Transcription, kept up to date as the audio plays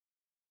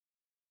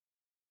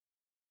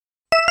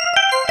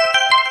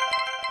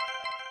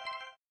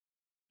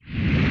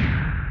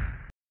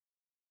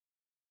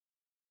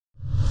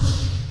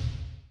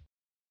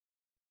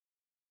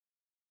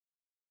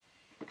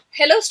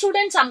Hello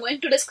students, I'm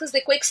going to discuss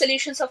the quick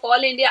solutions of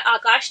All India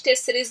Akash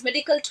Test Series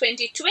Medical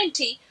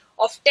 2020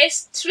 of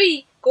Test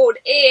 3 code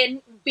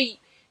ANB.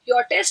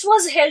 Your test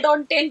was held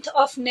on 10th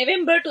of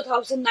November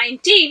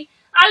 2019.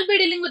 I'll be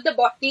dealing with the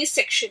botany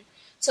section.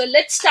 So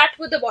let's start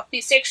with the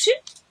botany section.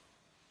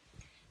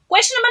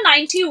 Question number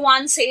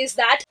 91 says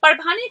that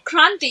Parbhani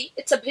Kranti,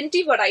 it's a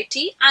Bhinti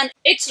variety and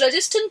it's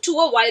resistant to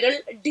a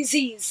viral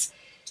disease.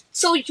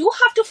 So you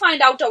have to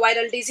find out a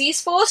viral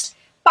disease first.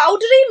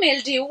 Powdery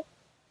mildew,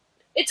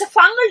 it's a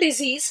fungal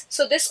disease,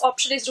 so this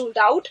option is ruled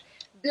out.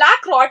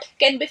 Black rot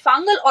can be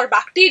fungal or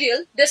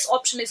bacterial. This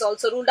option is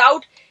also ruled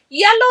out.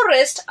 Yellow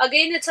rest,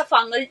 again it's a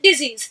fungal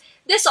disease.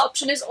 This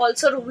option is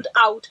also ruled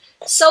out.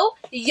 So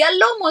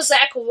yellow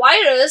mosaic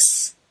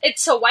virus,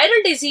 it's a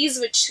viral disease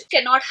which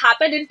cannot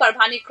happen in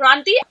Parbhani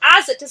Kranti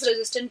as it is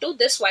resistant to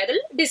this viral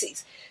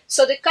disease.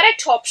 So the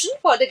correct option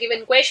for the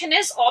given question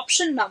is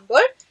option number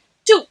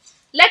 2.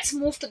 Let's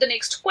move to the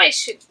next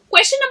question.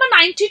 Question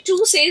number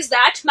 92 says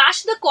that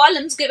match the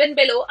columns given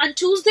below and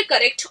choose the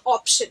correct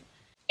option.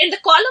 In the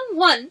column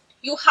 1,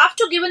 you have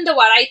to given the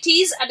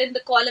varieties, and in the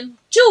column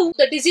 2,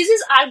 the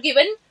diseases are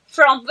given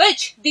from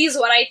which these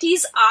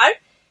varieties are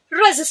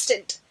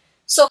resistant.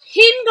 So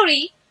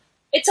Hingri,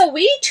 it's a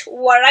wheat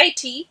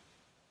variety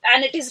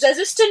and it is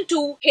resistant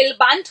to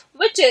Hilbant,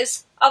 which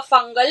is a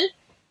fungal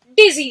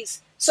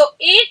disease. So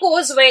A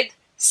goes with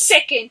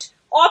second.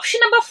 Option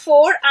number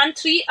 4 and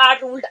 3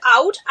 are ruled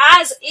out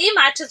as A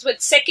matches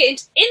with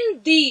second in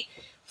the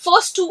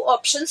first two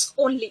options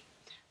only.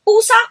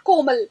 Pusa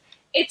Komal,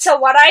 it's a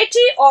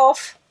variety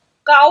of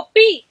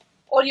cowpea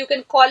or you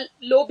can call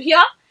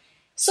lobia.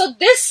 So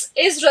this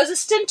is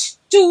resistant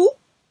to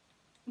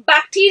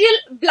bacterial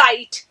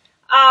blight,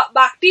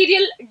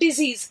 bacterial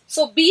disease.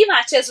 So B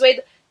matches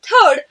with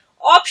third.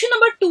 Option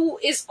number 2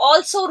 is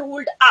also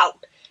ruled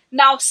out.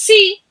 Now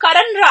C,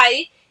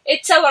 Karanrai,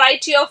 it's a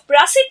variety of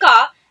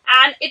brassica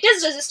and it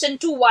is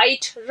resistant to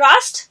white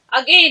rust.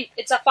 Again,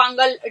 it's a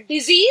fungal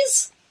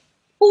disease.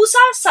 Pusa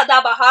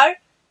Sadabahar,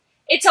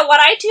 it's a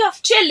variety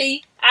of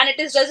chili and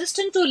it is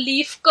resistant to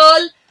leaf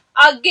curl.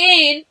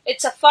 Again,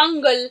 it's a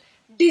fungal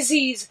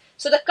disease.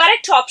 So the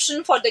correct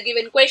option for the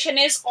given question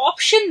is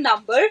option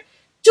number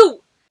 2.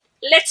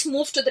 Let's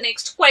move to the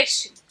next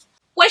question.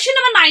 Question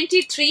number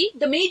 93,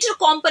 the major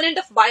component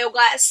of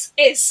biogas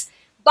is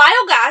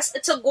biogas.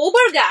 It's a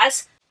gobar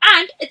gas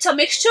and it's a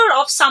mixture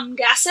of some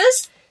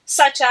gases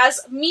such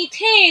as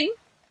methane,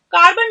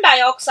 carbon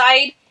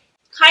dioxide,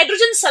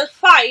 hydrogen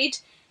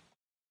sulfide,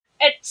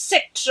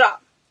 etc.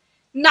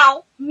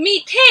 Now,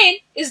 methane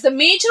is the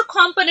major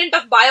component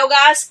of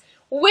biogas,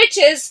 which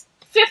is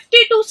 50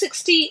 to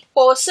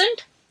 60%,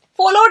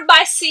 followed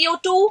by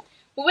CO2,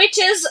 which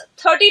is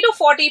 30 to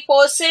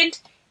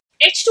 40%,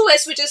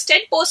 H2S, which is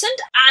 10%,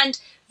 and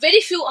very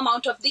few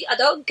amount of the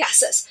other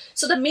gases.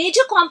 So the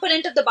major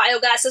component of the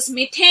biogas is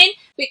methane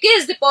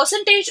because the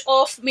percentage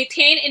of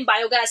methane in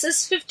biogas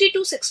is 50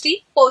 to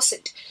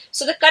 60%.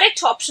 So the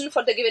correct option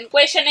for the given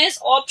question is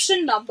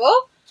option number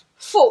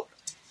 4.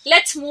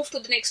 Let's move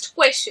to the next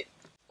question.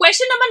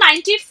 Question number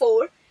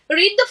 94.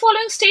 Read the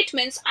following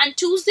statements and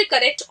choose the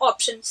correct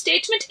option.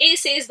 Statement A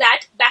says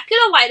that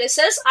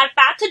baculoviruses are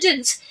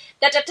pathogens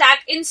that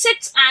attack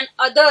insects and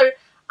other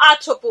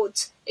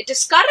arthropods. It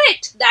is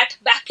correct that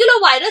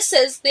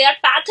baculoviruses, they are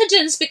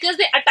pathogens because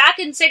they attack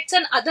insects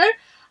and other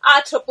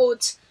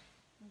arthropods.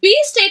 B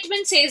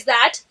statement says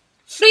that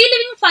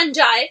free-living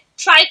fungi,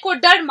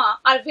 trichoderma,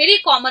 are very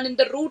common in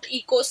the root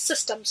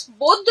ecosystems.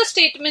 Both the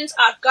statements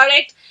are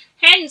correct.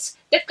 Hence,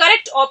 the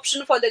correct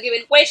option for the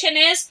given question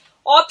is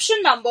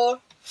option number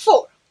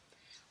 4.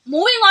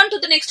 Moving on to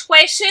the next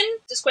question.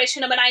 This is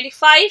question number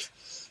 95.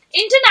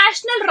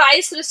 International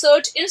Rice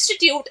Research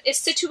Institute is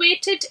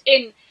situated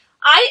in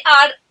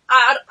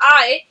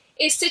IRRI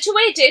is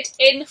situated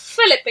in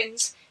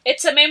Philippines.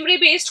 It's a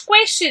memory-based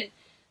question.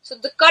 So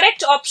the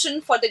correct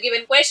option for the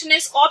given question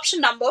is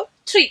option number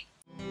 3.